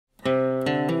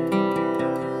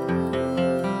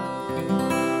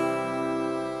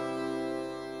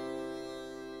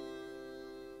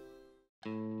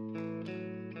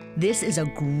This is a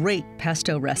great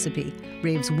pesto recipe,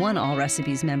 raves one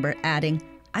Allrecipes member, adding,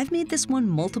 "I've made this one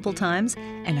multiple times,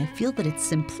 and I feel that its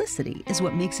simplicity is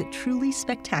what makes it truly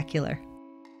spectacular."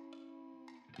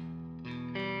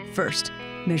 First,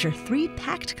 measure 3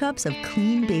 packed cups of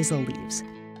clean basil leaves.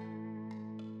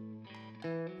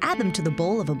 Add them to the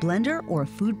bowl of a blender or a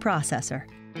food processor.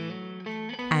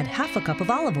 Add half a cup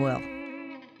of olive oil,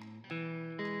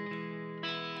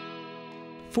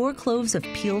 4 cloves of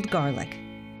peeled garlic,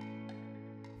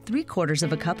 3/4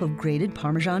 of a cup of grated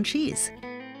Parmesan cheese,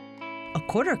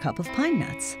 1/4 cup of pine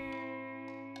nuts.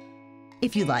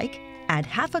 If you like, add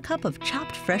half a cup of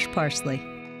chopped fresh parsley.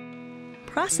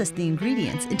 Process the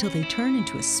ingredients until they turn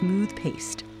into a smooth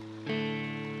paste.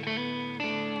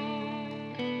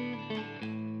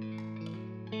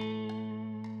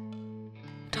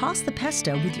 Toss the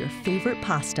pesto with your favorite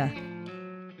pasta.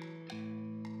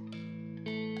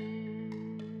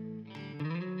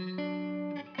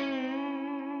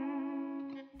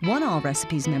 One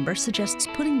Allrecipes member suggests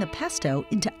putting the pesto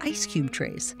into ice cube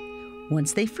trays.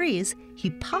 Once they freeze, he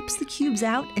pops the cubes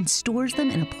out and stores them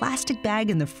in a plastic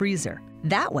bag in the freezer.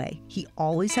 That way, he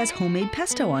always has homemade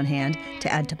pesto on hand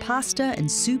to add to pasta and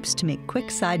soups to make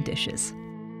quick side dishes.